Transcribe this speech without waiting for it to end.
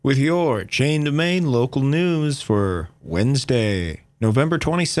with your Chain to Main local news for Wednesday, November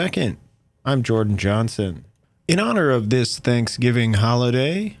 22nd. I'm Jordan Johnson. In honor of this Thanksgiving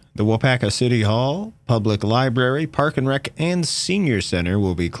holiday, the Waupaca City Hall, Public Library, Park and Rec, and Senior Center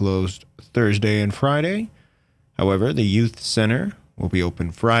will be closed Thursday and Friday. However, the Youth Center will be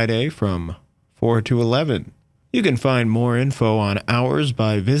open Friday from 4 to 11. You can find more info on hours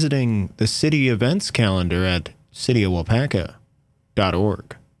by visiting the city events calendar at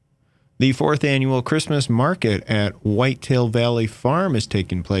cityofwaupaca.org. The 4th annual Christmas market at Whitetail Valley Farm is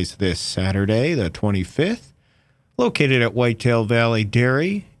taking place this Saturday, the 25th. Located at Whitetail Valley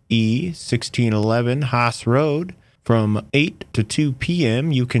Dairy, E 1611 Haas Road. From 8 to 2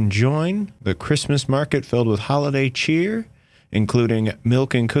 p.m., you can join the Christmas market filled with holiday cheer, including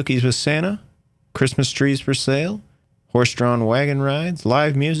milk and cookies with Santa, Christmas trees for sale, horse-drawn wagon rides,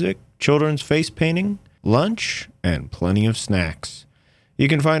 live music, children's face painting, lunch, and plenty of snacks. You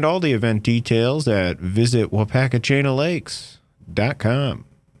can find all the event details at visitwaupacachainoflakes.com.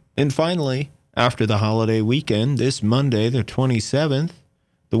 And finally, after the holiday weekend, this Monday, the 27th,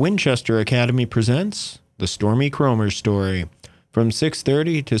 the Winchester Academy presents The Stormy Cromer Story from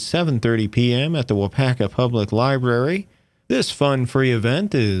 6:30 to 7:30 p.m. at the Waupaca Public Library. This fun free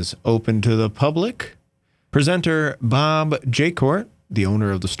event is open to the public. Presenter Bob Jaycourt, the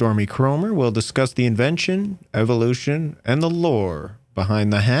owner of the Stormy Cromer, will discuss the invention, evolution, and the lore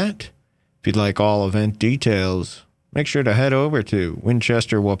behind the hat. If you'd like all event details, make sure to head over to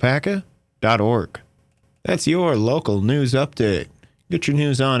winchesterwaupaca.org. That's your local news update. Get your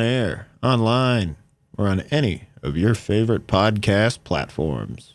news on air, online, or on any of your favorite podcast platforms.